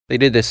They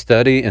did this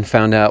study and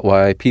found out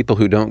why people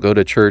who don't go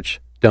to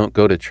church don't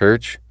go to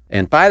church.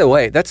 And by the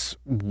way, that's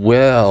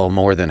well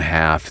more than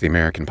half the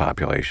American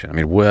population. I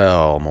mean,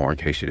 well more, in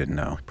case you didn't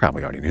know.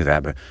 Probably already knew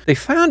that, but they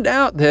found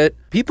out that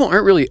people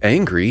aren't really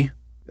angry.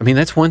 I mean,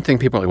 that's one thing.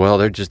 People are like, well,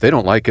 they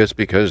don't like us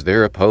because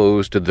they're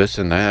opposed to this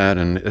and that.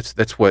 And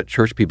that's what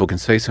church people can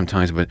say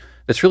sometimes, but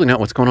that's really not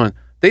what's going on.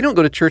 They don't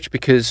go to church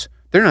because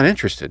they're not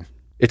interested.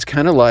 It's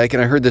kind of like,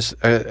 and I heard this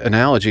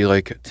analogy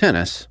like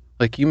tennis.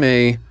 Like you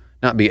may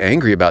not be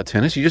angry about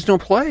tennis. You just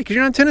don't play because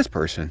you're not a tennis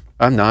person.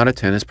 I'm not a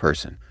tennis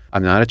person.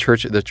 I'm not a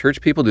church. The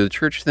church people do the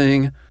church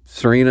thing.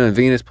 Serena and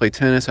Venus play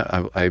tennis.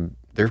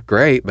 They're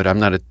great, but I'm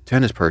not a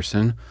tennis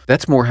person.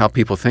 That's more how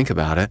people think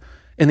about it.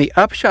 And the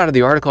upshot of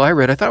the article I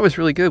read, I thought was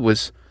really good,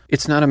 was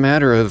it's not a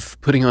matter of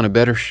putting on a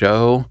better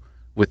show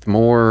with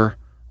more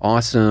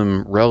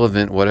awesome,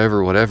 relevant,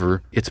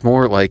 whatever. It's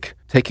more like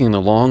taking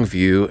the long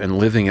view and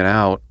living it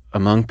out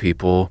among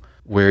people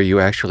where you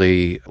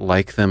actually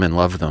like them and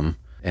love them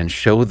and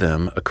show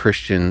them a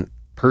Christian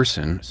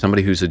person,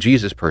 somebody who's a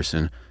Jesus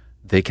person,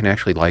 they can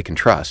actually like and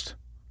trust.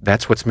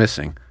 That's what's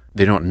missing.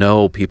 They don't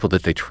know people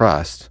that they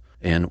trust.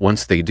 And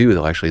once they do,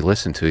 they'll actually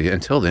listen to you.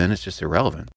 Until then, it's just irrelevant.